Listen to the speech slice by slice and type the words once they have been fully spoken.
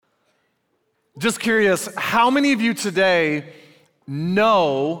Just curious, how many of you today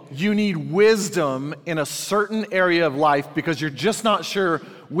know you need wisdom in a certain area of life because you're just not sure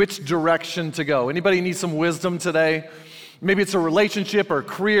which direction to go? Anybody need some wisdom today? Maybe it's a relationship or a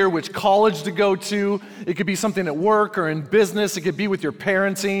career, which college to go to. It could be something at work or in business. It could be with your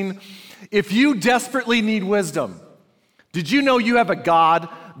parenting. If you desperately need wisdom, did you know you have a God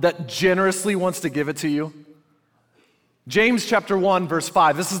that generously wants to give it to you? James chapter 1, verse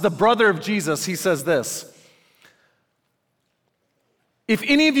 5. This is the brother of Jesus. He says this: if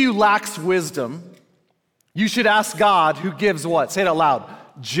any of you lacks wisdom, you should ask God, who gives what? Say it out loud.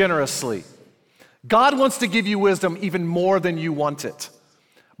 Generously. God wants to give you wisdom even more than you want it.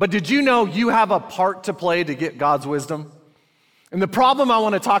 But did you know you have a part to play to get God's wisdom? And the problem I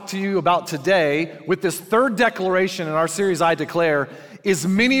want to talk to you about today with this third declaration in our series, I Declare, is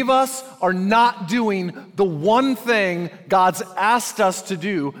many of us are not doing the one thing God's asked us to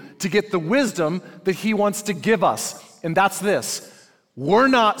do to get the wisdom that He wants to give us. And that's this: we're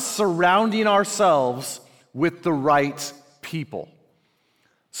not surrounding ourselves with the right people.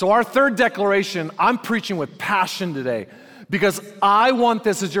 So our third declaration, I'm preaching with passion today because I want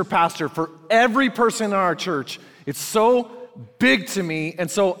this as your pastor for every person in our church. It's so big to me, and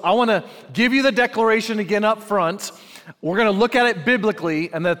so I want to give you the declaration again up front. We're going to look at it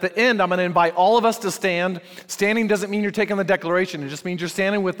biblically, and at the end, I'm going to invite all of us to stand. Standing doesn't mean you're taking the declaration. It just means you're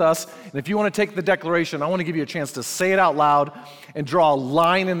standing with us, and if you want to take the declaration, I want to give you a chance to say it out loud and draw a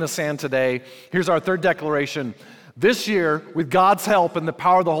line in the sand today. Here's our third declaration. This year, with God's help and the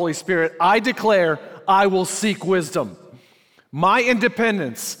power of the Holy Spirit, I declare I will seek wisdom. My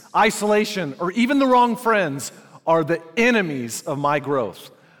independence, isolation, or even the wrong friends are the enemies of my growth.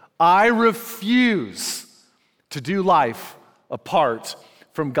 I refuse to do life apart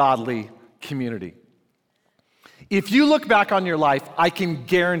from godly community. If you look back on your life, I can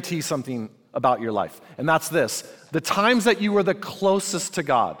guarantee something about your life, and that's this: the times that you were the closest to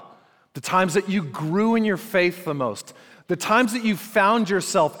God, the times that you grew in your faith the most, the times that you found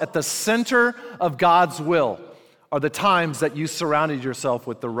yourself at the center of God's will are the times that you surrounded yourself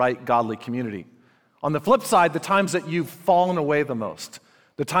with the right godly community. On the flip side, the times that you've fallen away the most,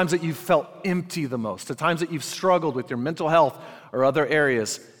 the times that you've felt empty the most, the times that you've struggled with your mental health or other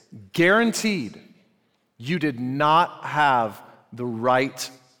areas, guaranteed you did not have the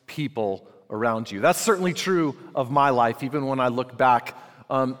right people around you. That's certainly true of my life, even when I look back.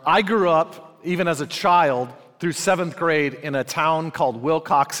 I grew up, even as a child, through 7th grade in a town called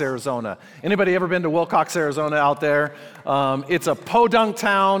Wilcox, Arizona. Anybody ever been to Wilcox, Arizona out there? It's a podunk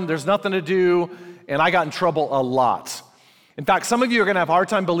town. There's nothing to do. And I got in trouble a lot. In fact, some of you are going to have a hard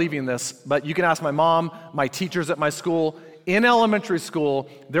time believing this, but you can ask my mom, my teachers at my school. In elementary school,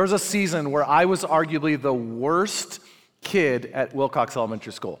 there was a season where I was arguably the worst kid at Wilcox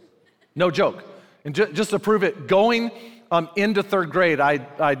Elementary School. No joke. And just to prove it, going into 3rd grade,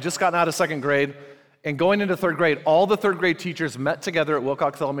 I'd just gotten out of 2nd grade, and going into 3rd grade, all the 3rd grade teachers met together at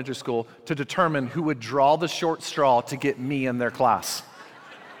Wilcox Elementary School to determine who would draw the short straw to get me in their class.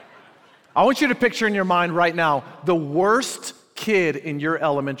 I want you to picture in your mind right now the worst kid in your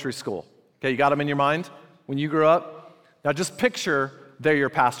elementary school. Okay, you got them in your mind when you grew up? Now just picture they're your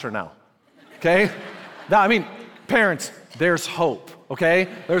pastor now, okay? Now, parents, there's hope, okay?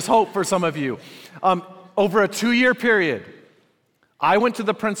 There's hope for some of you. Over a 2-year period, I went to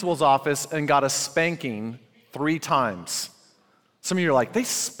the principal's office and got a spanking 3 times. Some of you are like, they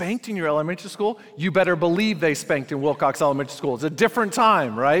spanked in your elementary school? You better believe they spanked in Wilcox Elementary School. It's a different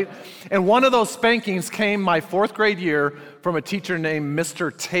time, right? And one of those spankings came my 4th grade year from a teacher named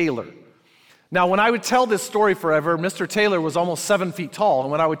Mr. Taylor. Now, when I would tell this story forever, Mr. Taylor was almost 7 feet tall.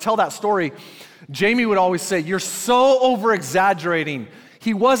 And when I would tell that story, Jamie would always say, you're so over-exaggerating.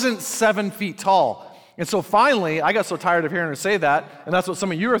 He wasn't 7 feet tall. And so finally, I got so tired of hearing her say that, and that's what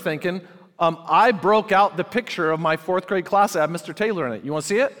some of you are thinking, I broke out the picture of my 4th grade class that had Mr. Taylor in it. You want to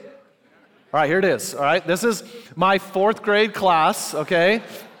see it? All right, here it is. All right, this is my 4th grade class, okay?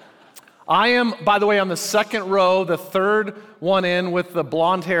 I am, by the way, on the 2nd row, the 3rd one in with the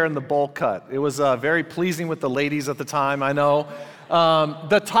blonde hair and the bowl cut. It was very pleasing with the ladies at the time, I know.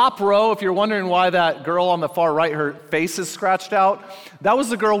 The top row, if you're wondering why that girl on the far right, her face is scratched out, that was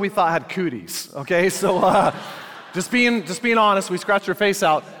the girl we thought had cooties, okay? So just being honest, we scratched her face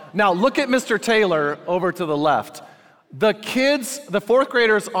out. Now look at Mr. Taylor over to the left. The kids, the 4th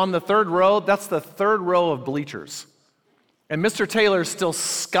graders on the 3rd row, that's the 3rd row of bleachers. And Mr. Taylor's still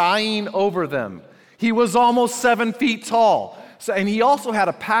skying over them. He was almost 7 feet tall. So, and he also had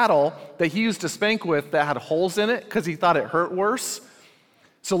a paddle that he used to spank with that had holes in it because he thought it hurt worse.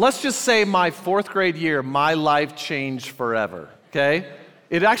 So let's just say my 4th grade year, my life changed forever, okay?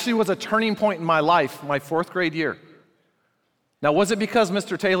 It actually was a turning point in my life, my 4th grade year. Now, was it because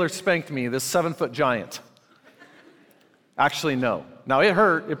Mr. Taylor spanked me, this 7-foot giant? Actually, no. Now, it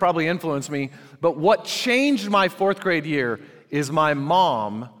hurt. It probably influenced me. But what changed my 4th grade year is my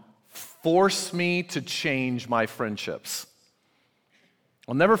mom forced me to change my friendships.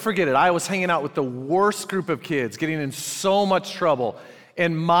 I'll never forget it. I was hanging out with the worst group of kids, getting in so much trouble.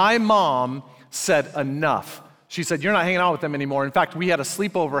 And my mom said, enough. She said, you're not hanging out with them anymore. In fact, we had a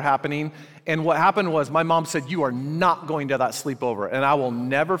sleepover happening. And what happened was my mom said, you are not going to that sleepover. And I will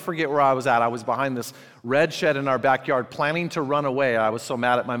never forget where I was at. I was behind this red shed in our backyard planning to run away. I was so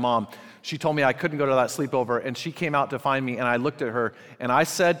mad at my mom. She told me I couldn't go to that sleepover. And she came out to find me. And I looked at her. And I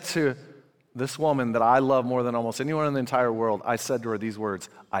said to this woman that I love more than almost anyone in the entire world, I said to her these words,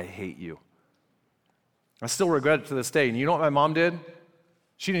 I hate you. I still regret it to this day. And you know what my mom did?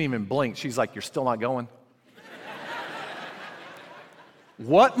 She didn't even blink. She's like, you're still not going?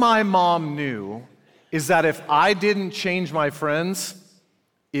 What my mom knew is that if I didn't change my friends,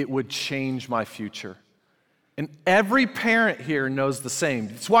 it would change my future. And every parent here knows the same.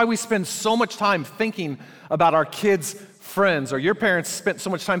 It's why we spend so much time thinking about our kids' friends, or your parents spent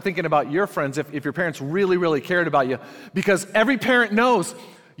so much time thinking about your friends if your parents really, really cared about you. Because every parent knows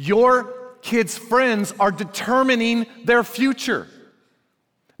your kids' friends are determining their future.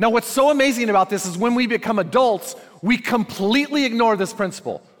 Now, what's so amazing about this is when we become adults, we completely ignore this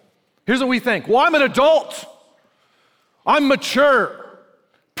principle. Here's what we think. Well, I'm an adult. I'm mature.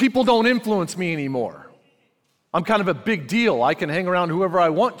 People don't influence me anymore. I'm kind of a big deal. I can hang around whoever I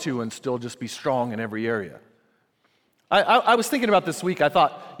want to and still just be strong in every area. I was thinking about this week. I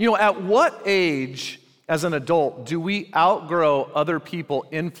thought, at what age as an adult do we outgrow other people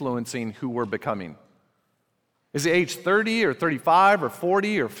influencing who we're becoming? Is it age 30 or 35 or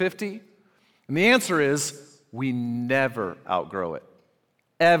 40 or 50? And the answer is we never outgrow it,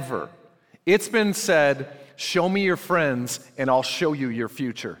 ever. It's been said, show me your friends and I'll show you your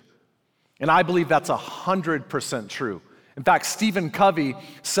future. And I believe that's 100% true. In fact, Stephen Covey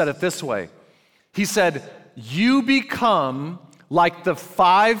said it this way. He said, you become like the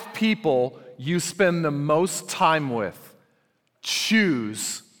 5 people you spend the most time with.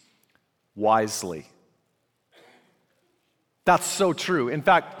 Choose wisely. That's so true. In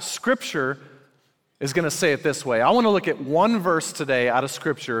fact, Scripture is going to say it this way. I want to look at one verse today out of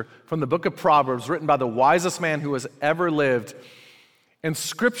Scripture from the book of Proverbs, written by the wisest man who has ever lived. And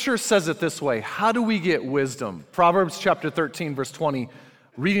Scripture says it this way. How do we get wisdom? Proverbs chapter 13, verse 20,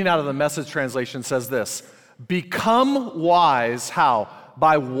 reading out of the Message translation, says this. Become wise, how?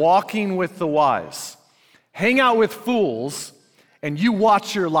 By walking with the wise. Hang out with fools, and you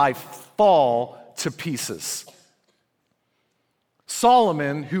watch your life fall to pieces.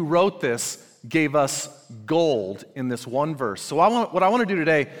 Solomon, who wrote this, gave us gold in this one verse. So what I want to do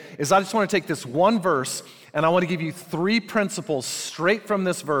today is I just want to take this one verse, and I want to give you 3 principles straight from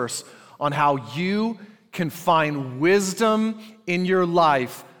this verse on how you can find wisdom in your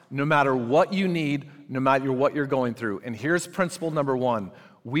life no matter what you need, no matter what you're going through. And here's principle number 1.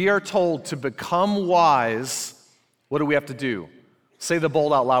 We are told to become wise. What do we have to do? Say the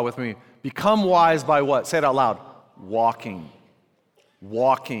bold out loud with me. Become wise by what? Say it out loud. Walking.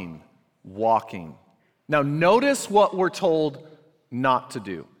 Walking. Walking. Now notice what we're told not to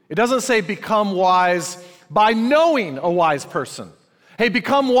do. It doesn't say become wise by knowing a wise person. Hey,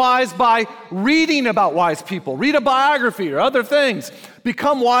 become wise by reading about wise people. Read a biography or other things.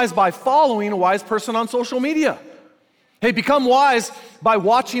 Become wise by following a wise person on social media. Hey, become wise by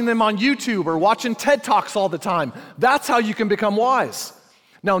watching them on YouTube or watching TED Talks all the time. That's how you can become wise.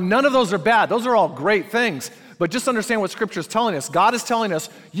 Now, none of those are bad. Those are all great things. But just understand what Scripture is telling us. God is telling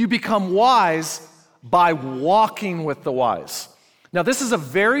us you become wise by walking with the wise. Now, this is a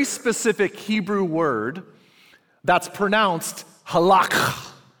very specific Hebrew word that's pronounced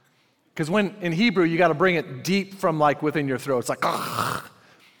halak. Because when in Hebrew, you got to bring it deep from like within your throat. It's like,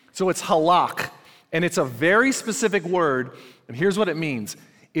 so it's halak. And it's a very specific word. And here's what it means.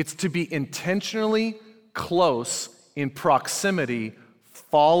 It's to be intentionally close in proximity,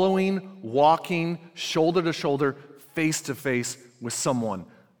 following, walking, shoulder to shoulder, face to face with someone.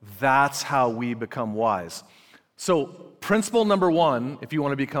 That's how we become wise. So principle number 1, if you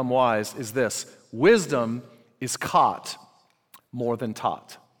want to become wise, is this. Wisdom is caught more than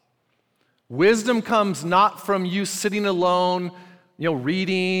taught. Wisdom comes not from you sitting alone,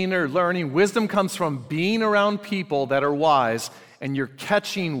 reading or learning. Wisdom comes from being around people that are wise, and you're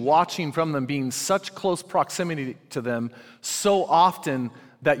watching from them, being such close proximity to them so often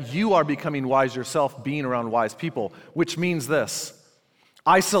that you are becoming wise yourself, being around wise people, which means this.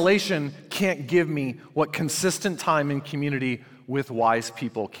 Isolation can't give me what consistent time in community with wise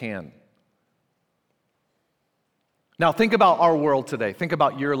people can. Now think about our world today. Think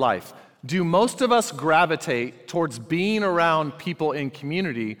about your life. Do most of us gravitate towards being around people in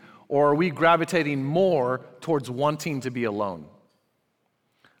community, or are we gravitating more towards wanting to be alone?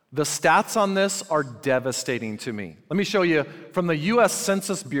 The stats on this are devastating to me. Let me show you from the U.S.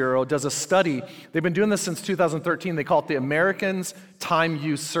 Census Bureau does a study. They've been doing this since 2013. They call it the Americans Time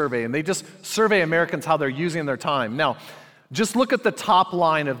Use Survey, and they just survey Americans how they're using their time. Now, just look at the top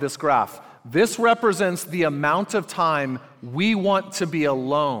line of this graph. This represents the amount of time we want to be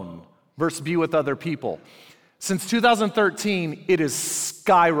alone versus be with other people. Since 2013, it has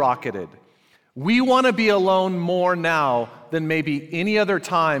skyrocketed. We want to be alone more now than maybe any other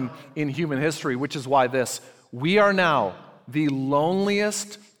time in human history, which is why we are now the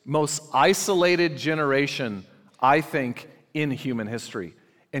loneliest, most isolated generation, I think, in human history.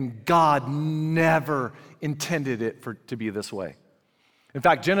 And God never intended it to be this way. In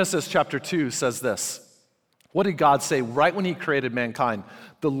fact, Genesis chapter 2 says this. What did God say right when he created mankind?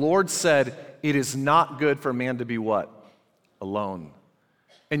 The Lord said, it is not good for man to be what? Alone.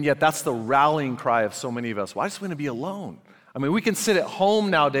 And yet that's the rallying cry of so many of us. Well, I just want to be alone. I mean, we can sit at home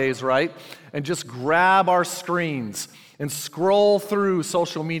nowadays, right? And just grab our screens and scroll through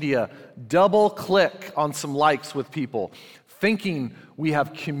social media, double click on some likes with people, thinking we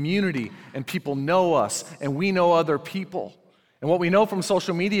have community and people know us and we know other people. And what we know from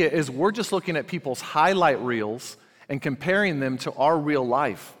social media is we're just looking at people's highlight reels and comparing them to our real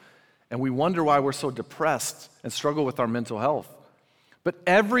life. And we wonder why we're so depressed and struggle with our mental health. But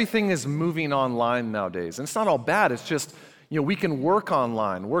everything is moving online nowadays. And it's not all bad. It's just, we can work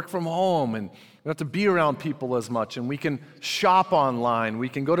online, work from home, and we don't have to be around people as much. And we can shop online. We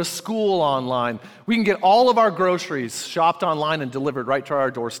can go to school online. We can get all of our groceries shopped online and delivered right to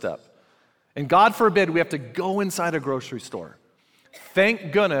our doorstep. And God forbid we have to go inside a grocery store.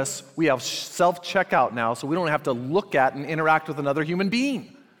 Thank goodness we have self-checkout now, so we don't have to look at and interact with another human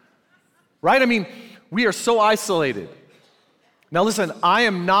being. Right? I mean, we are so isolated. Now listen, I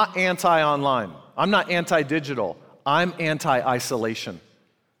am not anti-online. I'm not anti-digital. I'm anti-isolation.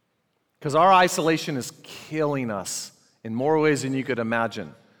 Because our isolation is killing us in more ways than you could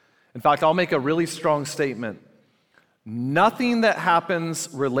imagine. In fact, I'll make a really strong statement. Nothing that happens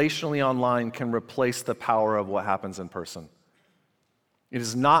relationally online can replace the power of what happens in person. It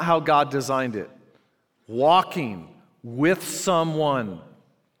is not how God designed it. Walking with someone.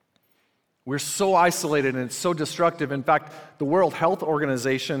 We're so isolated and it's so destructive. In fact, the World Health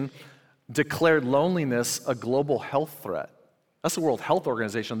Organization declared loneliness a global health threat. That's the World Health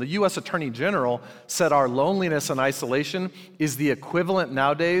Organization. The U.S. Attorney General said our loneliness and isolation is the equivalent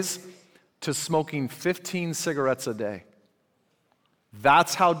nowadays to smoking 15 cigarettes a day.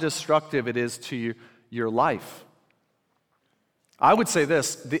 That's how destructive it is to your life. I would say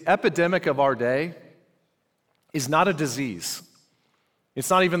this, the epidemic of our day is not a disease. It's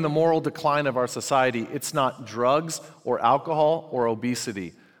not even the moral decline of our society. It's not drugs or alcohol or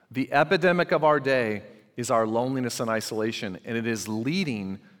obesity. The epidemic of our day is our loneliness and isolation, and it is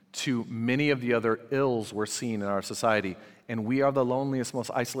leading to many of the other ills we're seeing in our society. And we are the loneliest,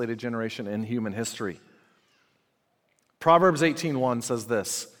 most isolated generation in human history. Proverbs 18:1 says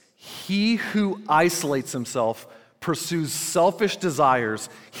this, "He who isolates himself pursues selfish desires.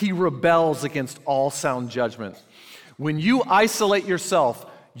 He rebels against all sound judgment." When you isolate yourself,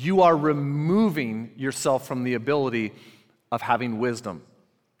 you are removing yourself from the ability of having wisdom.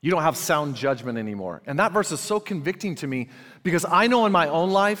 You don't have sound judgment anymore. And that verse is so convicting to me because I know in my own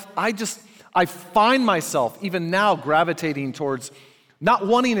life, I find myself even now gravitating towards not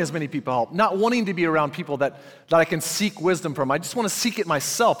wanting as many people help, not wanting to be around people that I can seek wisdom from. I just want to seek it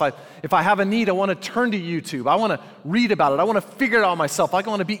myself. If I have a need, I want to turn to YouTube. I want to read about it. I want to figure it out myself. I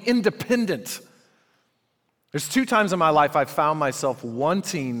want to be independent. There's 2 times in my life I've found myself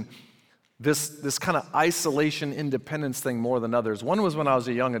wanting this kind of isolation, independence thing more than others. One was when I was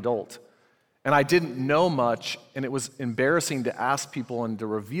a young adult, and I didn't know much, and it was embarrassing to ask people and to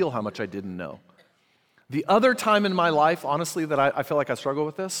reveal how much I didn't know. The other time in my life, honestly, that I feel like I struggle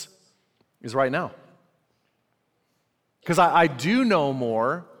with this is right now. Because I do know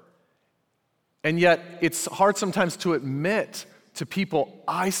more, and yet it's hard sometimes to admit to people,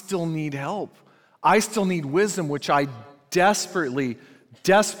 I still need help. I still need wisdom, which I desperately,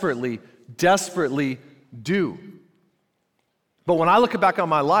 desperately, desperately do. But when I look back on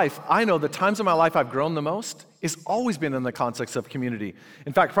my life, I know the times in my life I've grown the most is always been in the context of community.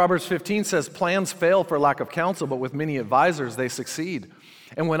 In fact, Proverbs 15 says, plans fail for lack of counsel, but with many advisors, they succeed.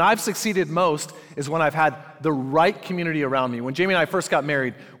 And when I've succeeded most is when I've had the right community around me. When Jamie and I first got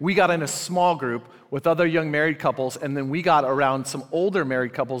married, we got in a small group with other young married couples, and then we got around some older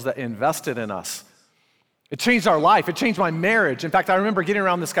married couples that invested in us. It changed our life. It changed my marriage. In fact, I remember getting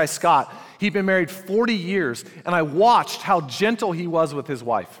around this guy, Scott. He'd been married 40 years, and I watched how gentle he was with his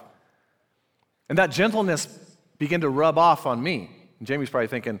wife. And that gentleness began to rub off on me. And Jamie's probably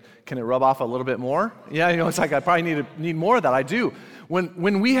thinking, can it rub off a little bit more? Yeah, it's like I probably need more of that. I do.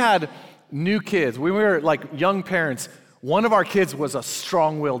 When we had new kids, when we were like young parents, one of our kids was a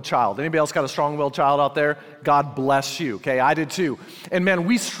strong-willed child. Anybody else got a strong-willed child out there? God bless you, okay? I did too. And man,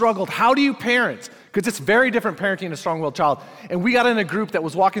 we struggled. How do you parent? Because it's very different parenting a strong-willed child. And we got in a group that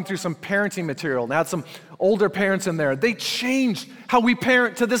was walking through some parenting material and had some older parents in there. They changed how we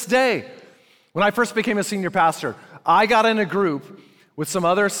parent to this day. When I first became a senior pastor, I got in a group with some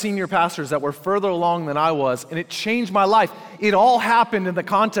other senior pastors that were further along than I was, and it changed my life. It all happened in the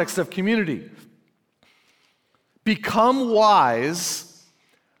context of community. Become wise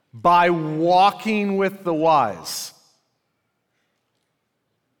by walking with the wise.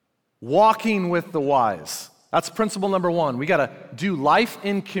 Walking with the wise. That's principle number one. We got to do life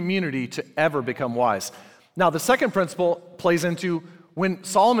in community to ever become wise. Now, the second principle plays into when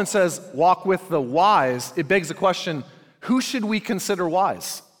Solomon says walk with the wise, it begs the question, who should we consider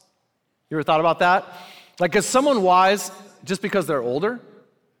wise? You ever thought about that? Like, is someone wise just because they're older?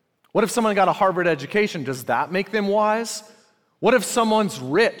 What if someone got a Harvard education? Does that make them wise? What if someone's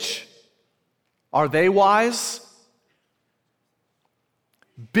rich? Are they wise?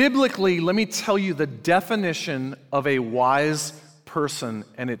 Biblically, let me tell you the definition of a wise person,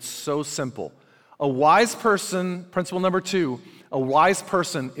 and it's so simple. A wise person, principle number 2, a wise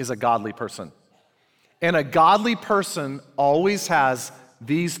person is a godly person. And a godly person always has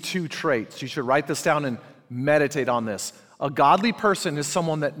these 2 traits. You should write this down and meditate on this. A godly person is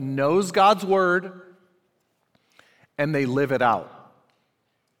someone that knows God's word and they live it out.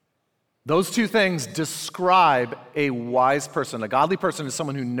 Those 2 things describe a wise person. A godly person is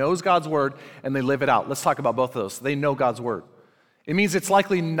someone who knows God's word and they live it out. Let's talk about both of those. They know God's word. It means it's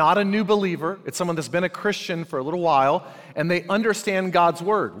likely not a new believer. It's someone that's been a Christian for a little while and they understand God's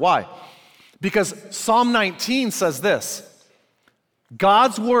word. Why? Because Psalm 19 says this,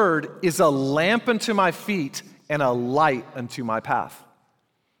 God's word is a lamp unto my feet and a light unto my path.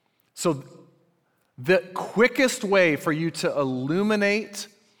 So the quickest way for you to illuminate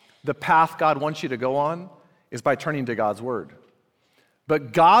the path God wants you to go on is by turning to God's word.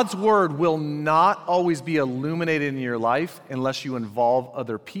 But God's word will not always be illuminated in your life unless you involve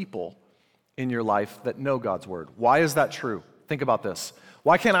other people in your life that know God's word. Why is that true? Think about this.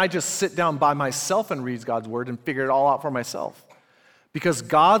 Why can't I just sit down by myself and read God's word and figure it all out for myself? Because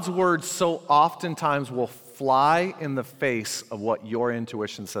God's word so oftentimes will fly in the face of what your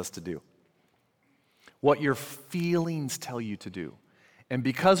intuition says to do, what your feelings tell you to do. And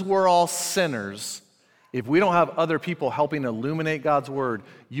because we're all sinners, if we don't have other people helping illuminate God's word,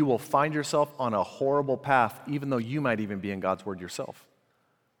 you will find yourself on a horrible path, even though you might even be in God's word yourself.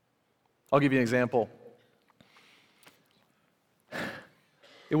 I'll give you an example.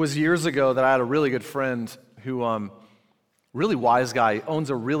 It was years ago that I had a really good friend who, really wise guy, owns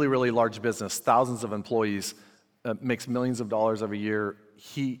a really, really large business, thousands of employees, makes millions of dollars every year.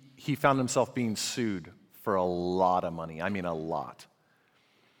 He found himself being sued for a lot of money. I mean, a lot.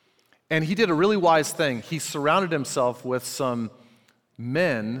 And he did a really wise thing. He surrounded himself with some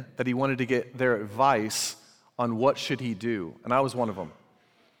men that he wanted to get their advice on what should he do. And I was one of them.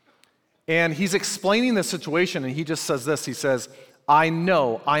 And he's explaining the situation, and he just says this. He says, I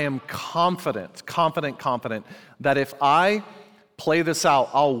am confident that if I play this out,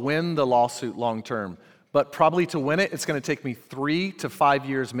 I'll win the lawsuit long term. But probably to win it, it's going to take me 3 to 5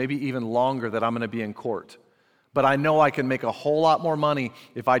 years, maybe even longer, that I'm going to be in court. But I know I can make a whole lot more money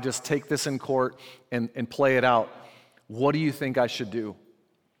if I just take this in court and play it out. What do you think I should do?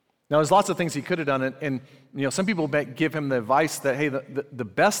 Now, there's lots of things he could have done, and some people give him the advice that, hey, the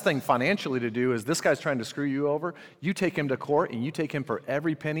best thing financially to do is this guy's trying to screw you over. You take him to court, and you take him for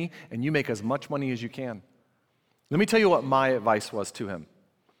every penny, and you make as much money as you can. Let me tell you what my advice was to him.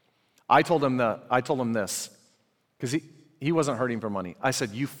 I told him this, because he wasn't hurting for money. I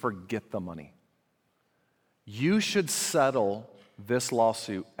said, you forget the money. You should settle this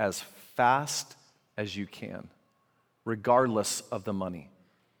lawsuit as fast as you can, regardless of the money.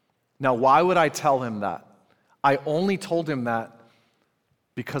 Now, why would I tell him that? I only told him that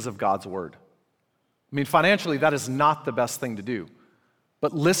because of God's word. I mean, financially, that is not the best thing to do.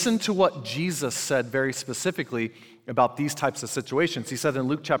 But listen to what Jesus said very specifically about these types of situations. He said in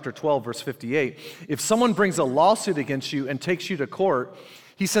Luke chapter 12, verse 58, if someone brings a lawsuit against you and takes you to court,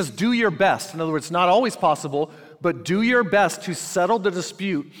 he says, do your best. In other words, not always possible, but do your best to settle the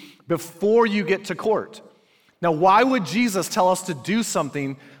dispute before you get to court. Now, why would Jesus tell us to do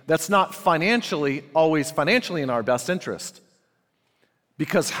something that's not always financially in our best interest?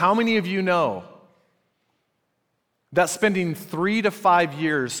 Because how many of you know that spending 3 to 5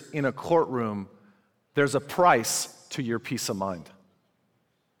 years in a courtroom, there's a price to your peace of mind?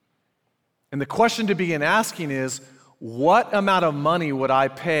 And the question to begin asking is, what amount of money would I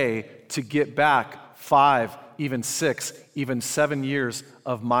pay to get back 5, even 6, even 7 years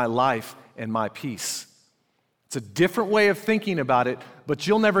of my life and my peace? It's a different way of thinking about it, but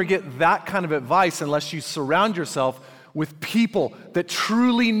you'll never get that kind of advice unless you surround yourself with people that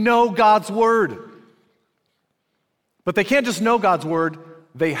truly know God's word. But they can't just know God's word,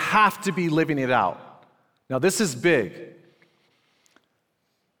 they have to be living it out. Now, this is big.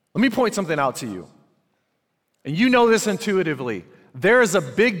 Let me point something out to you. And you know this intuitively. There is a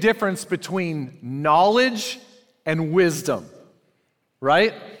big difference between knowledge and wisdom,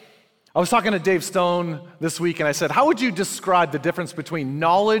 right? I was talking to Dave Stone this week, and I said, how would you describe the difference between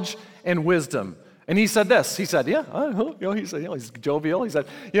knowledge and wisdom? And he said this. He said, he's jovial. He said,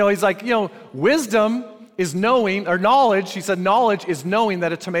 wisdom is knowing, or knowledge, he said, knowledge is knowing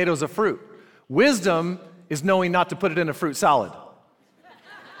that a tomato is a fruit. Wisdom is knowing not to put it in a fruit salad.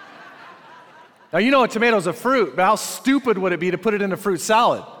 Now, you know a tomato's a fruit, but how stupid would it be to put it in a fruit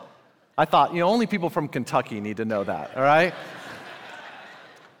salad? I thought, only people from Kentucky need to know that, all right?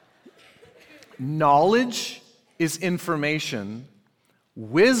 Knowledge is information.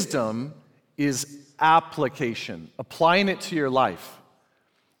 Wisdom is application, applying it to your life.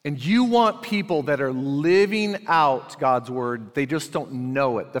 And you want people that are living out God's word, they just don't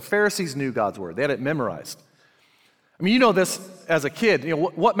know it. The Pharisees knew God's word. They had it memorized. I mean, you know this as a kid.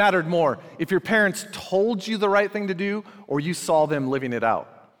 What mattered more? If your parents told you the right thing to do or you saw them living it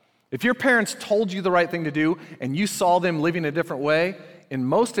out. If your parents told you the right thing to do and you saw them living a different way, in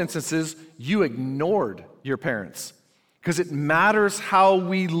most instances, you ignored your parents because it matters how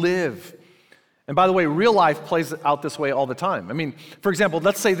we live. And by the way, real life plays out this way all the time. I mean, for example,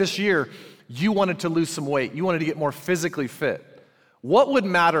 let's say this year you wanted to lose some weight. You wanted to get more physically fit. What would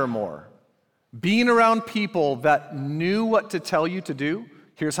matter more? Being around people that knew what to tell you to do,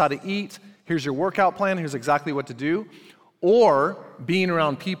 here's how to eat, here's your workout plan, here's exactly what to do, or being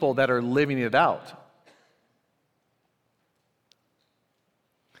around people that are living it out?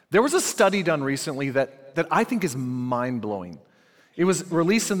 There was a study done recently that I think is mind-blowing. It was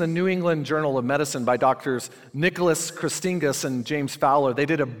released in the New England Journal of Medicine by doctors Nicholas Christingus and James Fowler. They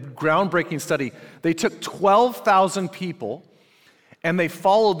did a groundbreaking study. They took 12,000 people and they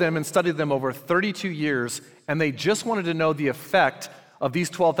followed them and studied them over 32 years, and they just wanted to know the effect of these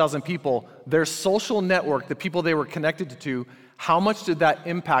 12,000 people, their social network, the people they were connected to, how much did that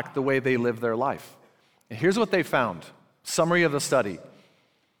impact the way they lived their life? And here's what they found. Summary of the study.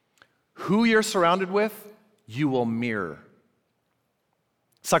 Who you're surrounded with, you will mirror.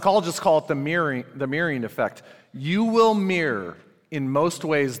 Psychologists call it the mirroring effect. You will mirror, in most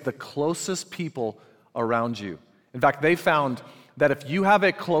ways, the closest people around you. In fact, they found that if you have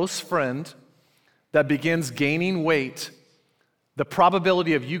a close friend that begins gaining weight, the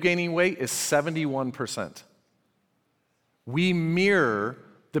probability of you gaining weight is 71%. We mirror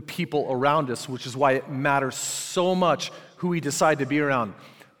the people around us, which is why it matters so much who we decide to be around.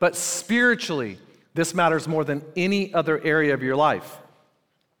 But spiritually, this matters more than any other area of your life.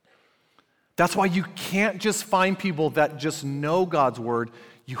 That's why you can't just find people that just know God's word.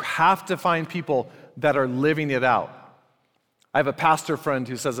 You have to find people that are living it out. I have a pastor friend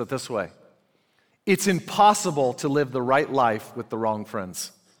who says it this way. It's impossible to live the right life with the wrong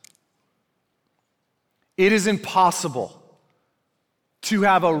friends. It is impossible to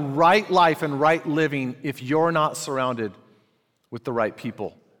have a right life and right living if you're not surrounded with the right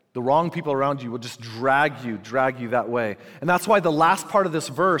people. The wrong people around you will just drag you that way. And that's why the last part of this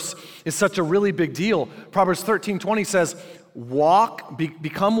verse is such a really big deal. Proverbs 13:20 says,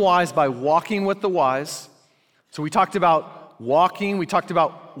 become wise by walking with the wise. So we talked about walking, we talked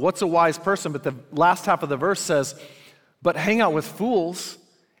about what's a wise person, but the last half of the verse says, but hang out with fools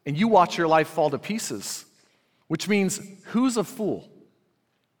and you watch your life fall to pieces, which means who's a fool?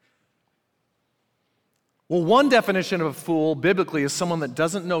 Well, one definition of a fool biblically is someone that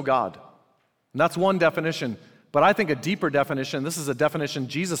doesn't know God. And that's one definition. But I think a deeper definition, this is a definition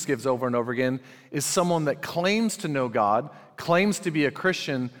Jesus gives over and over again, is someone that claims to know God, claims to be a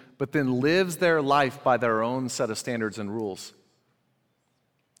Christian, but then lives their life by their own set of standards and rules.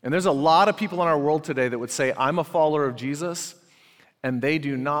 And there's a lot of people in our world today that would say, I'm a follower of Jesus, and they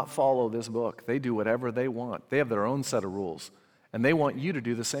do not follow this book. They do whatever they want. They have their own set of rules, and they want you to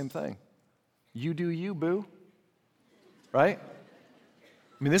do the same thing. You do you, boo. Right?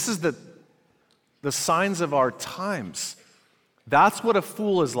 I mean, this is the signs of our times. That's what a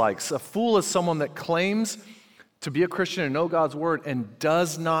fool is like. A fool is someone that claims to be a Christian and know God's word and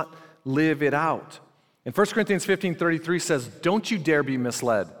does not live it out. And 1 Corinthians 15:33 says, don't you dare be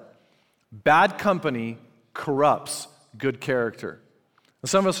misled. Bad company corrupts good character. And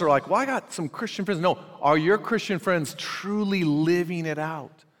some of us are like, well, I got some Christian friends. No, are your Christian friends truly living it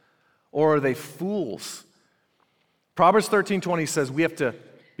out? Or are they fools? Proverbs 13:20 says we have to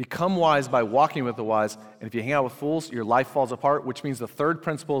become wise by walking with the wise. And if you hang out with fools, your life falls apart, which means the third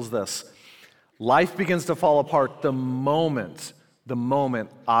principle is this. Life begins to fall apart the moment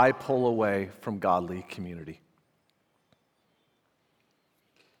I pull away from godly community.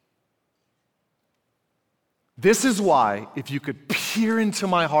 This is why, if you could peer into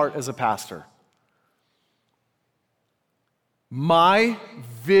my heart as a pastor, my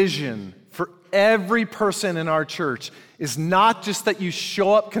vision for every person in our church is not just that you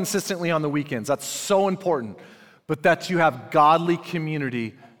show up consistently on the weekends. That's so important. But that you have godly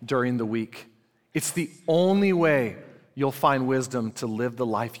community during the week. It's the only way you'll find wisdom to live the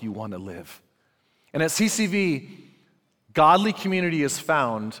life you want to live. And at CCV, godly community is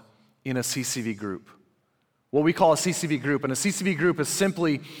found in a CCV group. What we call a CCV group. And a CCV group is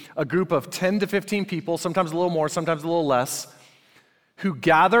simply a group of 10 to 15 people, sometimes a little more, sometimes a little less, who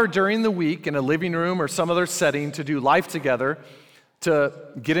gather during the week in a living room or some other setting to do life together, to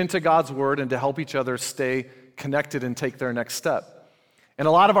get into God's word and to help each other stay connected and take their next step. And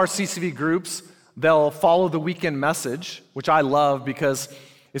a lot of our CCV groups, they'll follow the weekend message, which I love because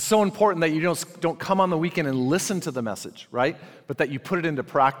it's so important that you don't come on the weekend and listen to the message, right? But that you put it into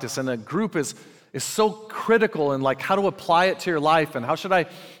practice. And a group is so critical in like how to apply it to your life and what should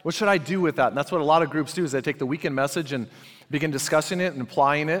I do with that? And that's what a lot of groups do is they take the weekend message and begin discussing it and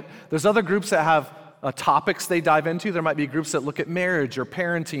applying it. There's other groups that have topics they dive into. There might be groups that look at marriage or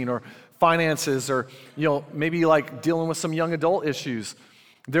parenting or finances or maybe like dealing with some young adult issues.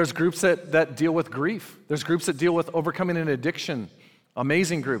 There's groups that deal with grief. There's groups that deal with overcoming an addiction.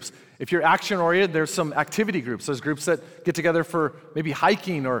 Amazing groups. If you're action-oriented, there's some activity groups. There's groups that get together for maybe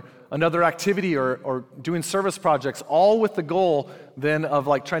hiking or another activity or doing service projects, all with the goal then of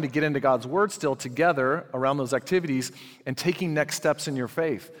like trying to get into God's word still together around those activities and taking next steps in your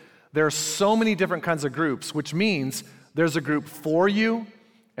faith. There are so many different kinds of groups, which means there's a group for you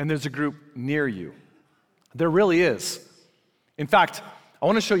and there's a group near you. There really is. In fact, I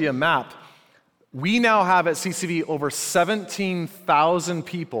want to show you a map. We now have at CCV over 17,000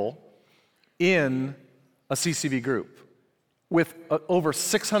 people in a CCV group with over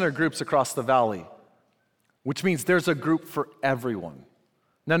 600 groups across the valley, which means there's a group for everyone.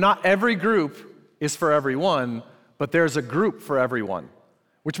 Now, not every group is for everyone, but there's a group for everyone,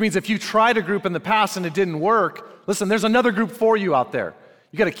 which means if you tried a group in the past and it didn't work, listen, there's another group for you out there.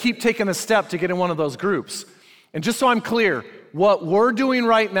 You got to keep taking a step to get in one of those groups. And just so I'm clear, what we're doing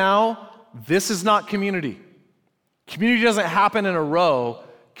right now, this is not community. Community doesn't happen in a row.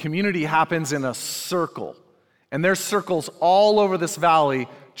 Community happens in a circle. And there's circles all over this valley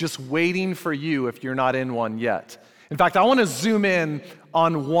just waiting for you if you're not in one yet. In fact, I want to zoom in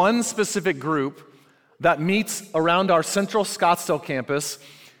on one specific group that meets around our Central Scottsdale campus.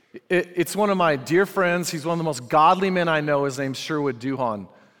 It's one of my dear friends. He's one of the most godly men I know. His name's Sherwood Duhan.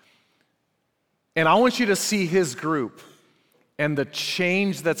 And I want you to see his group and the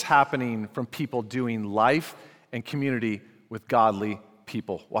change that's happening from people doing life and community with godly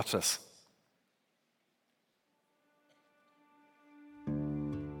people. Watch this.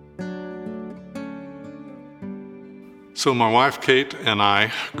 So my wife Kate and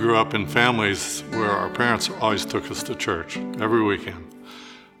I grew up in families where our parents always took us to church every weekend.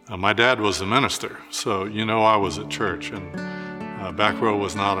 My dad was a minister, so I was at church, and back row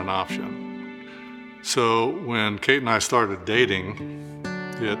was not an option. So when Kate and I started dating,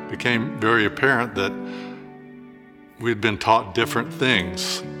 it became very apparent that we'd been taught different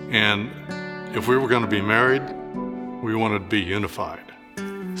things, and if we were going to be married, we wanted to be unified.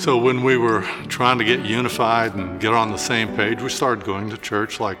 So when we were trying to get unified and get on the same page, we started going to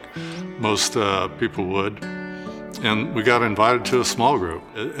church like most people would, and we got invited to a small group.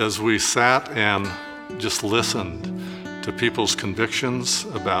 As we sat and just listened to people's convictions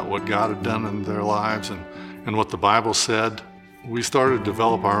about what God had done in their lives and what the Bible said, we started to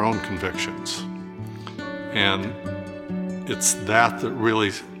develop our own convictions. And it's that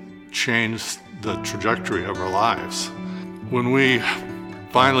really changed the trajectory of our lives. When we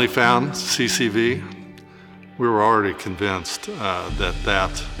finally found CCV, we were already convinced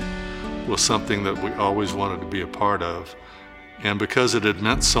that was something that we always wanted to be a part of. And because it had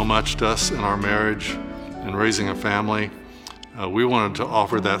meant so much to us in our marriage and raising a family, we wanted to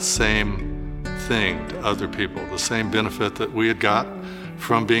offer that same thing to other people, the same benefit that we had got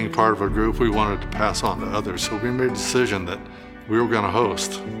from being part of a group we wanted to pass on to others. So we made a decision that we were going to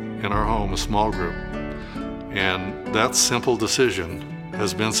host in our home a small group. And that simple decision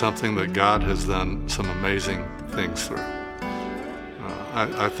has been something that God has done some amazing things through.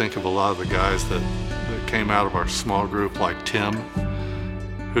 I think of a lot of the guys that came out of our small group, like Tim,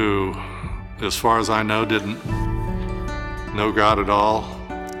 who, as far as I know, didn't know God at all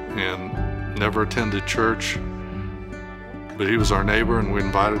and never attended church. But he was our neighbor, and we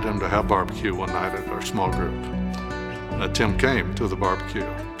invited him to have barbecue one night at our small group. Tim came to the barbecue,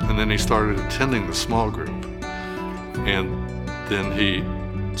 and then he started attending the small group. And then he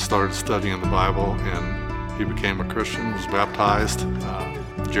started studying the Bible, and he became a Christian, was baptized.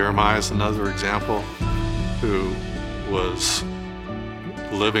 Jeremiah is another example who was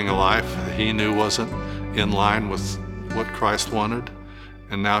living a life that he knew wasn't in line with what Christ wanted,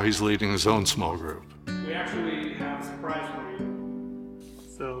 and now he's leading his own small group. We actually have a surprise for you.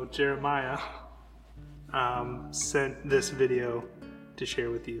 So Jeremiah sent this video to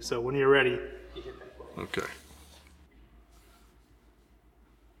share with you. So when you're ready, you hit that button. Okay.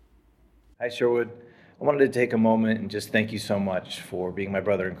 Hi, Sherwood. I wanted to take a moment and just thank you so much for being my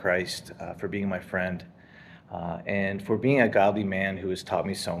brother in Christ, for being my friend, and for being a godly man who has taught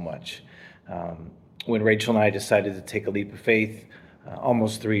me so much. When Rachel and I decided to take a leap of faith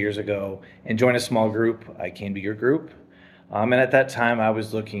almost 3 years ago and join a small group, I came to your group. And at that time, I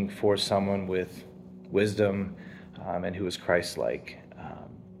was looking for someone with wisdom and who was Christ-like.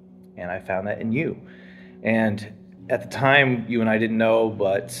 And I found that in you. And at the time, you and I didn't know,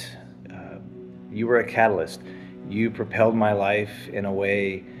 but you were a catalyst. You propelled my life in a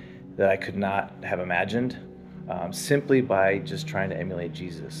way that I could not have imagined, simply by just trying to emulate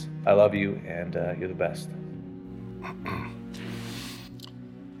Jesus. I love you, and you're the best.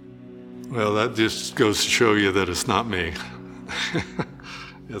 Well, that just goes to show you that it's not me.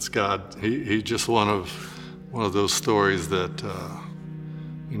 It's God. He just one of those stories that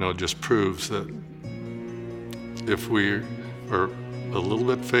just proves that if we are a little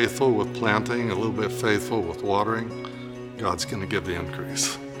bit faithful with planting, a little bit faithful with watering, God's going to give the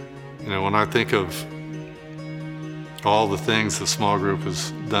increase. When I think of all the things the small group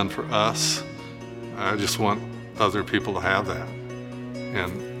has done for us, I just want other people to have that.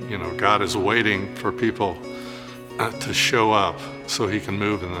 And, God is waiting for people to show up so he can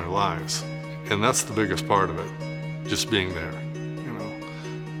move in their lives. And that's the biggest part of it, just being there.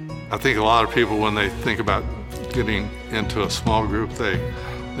 I think a lot of people, when they think about getting into a small group, they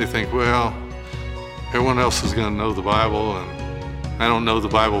think, well, everyone else is going to know the Bible, and I don't know the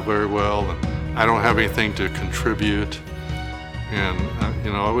Bible very well, and I don't have anything to contribute. And,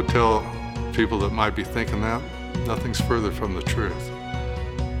 I would tell people that might be thinking that, nothing's further from the truth.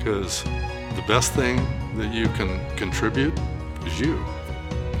 Because the best thing that you can contribute is you.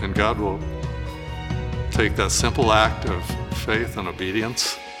 And God will take that simple act of faith and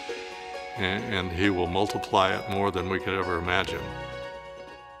obedience, and he will multiply it more than we could ever imagine.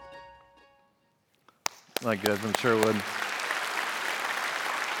 My goodness, I'm sure it would.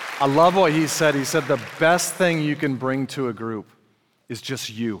 I love what he said. He said the best thing you can bring to a group is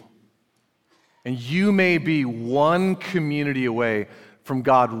just you. And you may be one community away from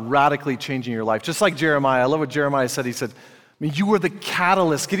God radically changing your life. Just like Jeremiah. I love what Jeremiah said. He said, you were the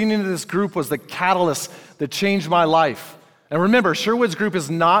catalyst. Getting into this group was the catalyst that changed my life. And remember, Sherwood's group is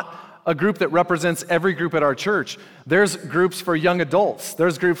not a group that represents every group at our church. There's groups for young adults.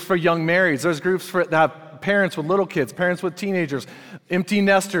 There's groups for young marrieds. There's groups that have parents with little kids, parents with teenagers, empty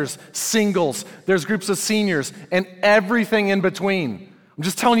nesters, singles. There's groups of seniors, and everything in between. I'm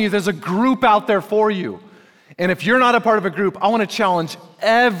just telling you, there's a group out there for you. And if you're not a part of a group, I want to challenge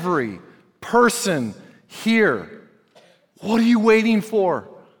every person here. What are you waiting for?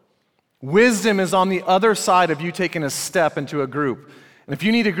 Wisdom is on the other side of you taking a step into a group. And if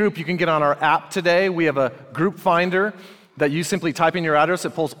you need a group, you can get on our app today. We have a group finder that you simply type in your address.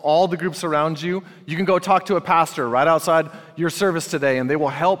 It pulls all the groups around you. You can go talk to a pastor right outside your service today, and they will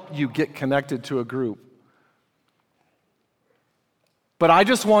help you get connected to a group. But I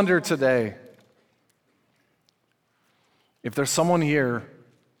just wonder today if there's someone here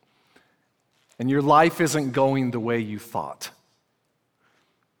and your life isn't going the way you thought.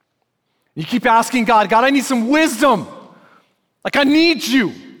 You keep asking God, I need some wisdom. Like, I need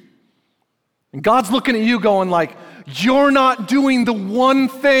you. And God's looking at you going like, You're not doing the one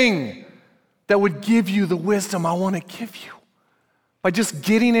thing that would give you the wisdom I want to give you by just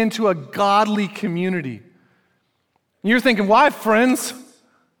getting into a godly community. And you're thinking, well, I have friends.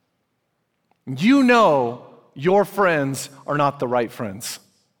 You know your friends are not the right friends.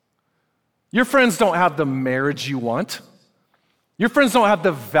 Your friends don't have the marriage you want. Your friends don't have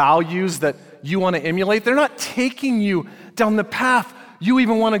the values that you want to emulate. They're not taking you down the path you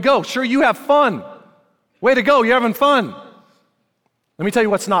even want to go. Sure, you have fun. Way to go, you're having fun. Let me tell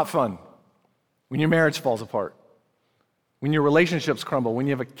you what's not fun. When your marriage falls apart, when your relationships crumble, when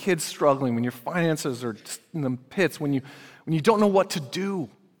you have a kid struggling, when your finances are just in the pits, when you don't know what to do.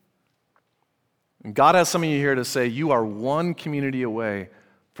 And God has some of you here to say, you are one community away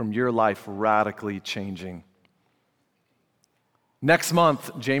from your life radically changing. Next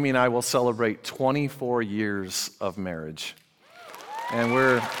month, Jamie and I will celebrate 24 years of marriage. And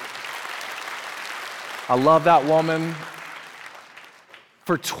I love that woman.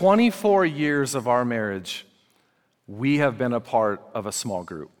 For 24 years of our marriage, we have been a part of a small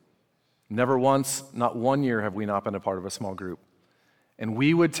group. Never once, not 1 year have we not been a part of a small group. And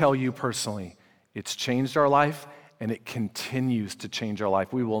we would tell you personally, it's changed our life and it continues to change our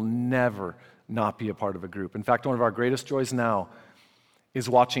life. We will never not be a part of a group. In fact, one of our greatest joys now is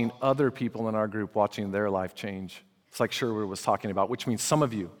watching other people in our group watching their life change. It's like Sherwood was talking about, which means some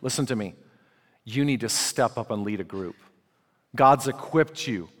of you, listen to me, you need to step up and lead a group. God's equipped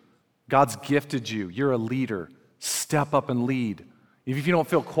you. God's gifted you. You're a leader. Step up and lead. Even if you don't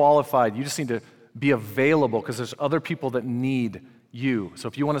feel qualified, you just need to be available because there's other people that need you. So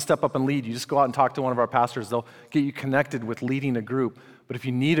if you want to step up and lead, you just go out and talk to one of our pastors. They'll get you connected with leading a group. But if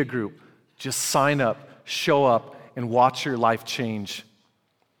you need a group, just sign up, show up, and watch your life change.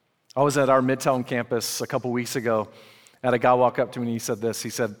 I was at our Midtown campus a couple weeks ago. I had a guy walk up to me and he said this. He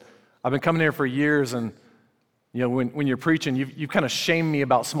said, I've been coming here for years, and when you're preaching, you've kind of shamed me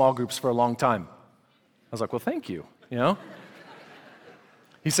about small groups for a long time. I was like, well, thank you,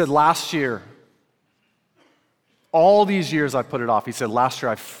 He said, last year, all these years I put it off. He said, last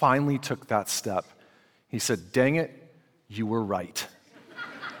year I finally took that step. He said, dang it, you were right.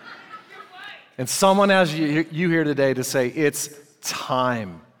 And someone has you here today to say, it's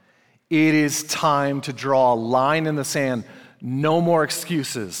time. It is time to draw a line in the sand. No more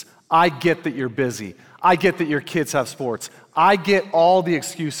excuses. I get that you're busy. I get that your kids have sports. I get all the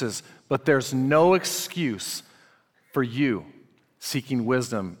excuses, but there's no excuse for you seeking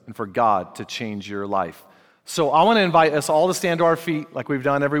wisdom and for God to change your life. So I want to invite us all to stand to our feet like we've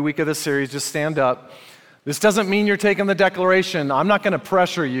done every week of this series. Just stand up. This doesn't mean you're taking the declaration. I'm not going to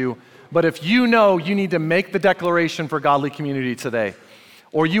pressure you, but if you know you need to make the declaration for godly community today,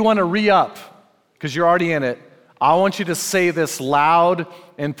 or you want to re-up because you're already in it, I want you to say this loud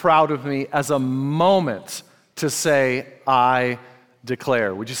and proud of me as a moment to say, I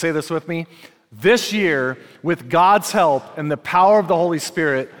declare. Would you say this with me? This year, with God's help and the power of the Holy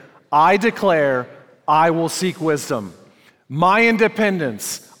Spirit, I declare I will seek wisdom. My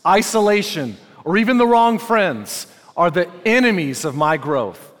independence, isolation, or even the wrong friends are the enemies of my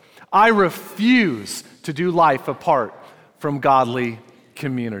growth. I refuse to do life apart from godly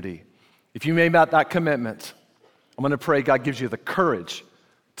community. If you made that commitment, I'm going to pray God gives you the courage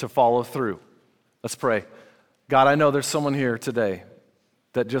to follow through. Let's pray. God, I know there's someone here today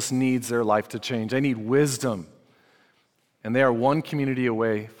that just needs their life to change. They need wisdom. And they are one community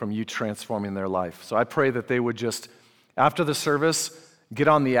away from you transforming their life. So I pray that they would just, after the service, get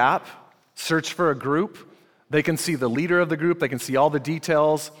on the app, search for a group. They can see the leader of the group. They can see all the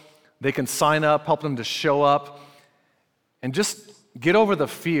details. They can sign up, help them to show up, and just get over the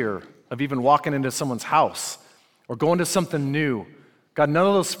fear of even walking into someone's house or going to something new. God, none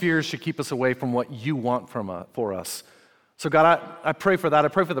of those fears should keep us away from what you want for us. So God, I pray for that. I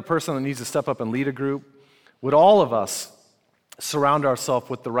pray for the person that needs to step up and lead a group. Would all of us surround ourselves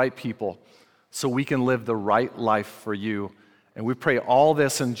with the right people so we can live the right life for you. And we pray all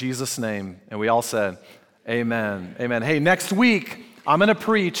this in Jesus' name. And we all said, amen. Amen. Hey, next week, I'm going to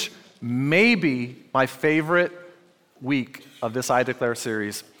preach maybe my favorite week of this I Declare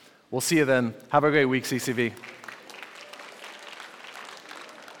series. We'll see you then. Have a great week, CCV.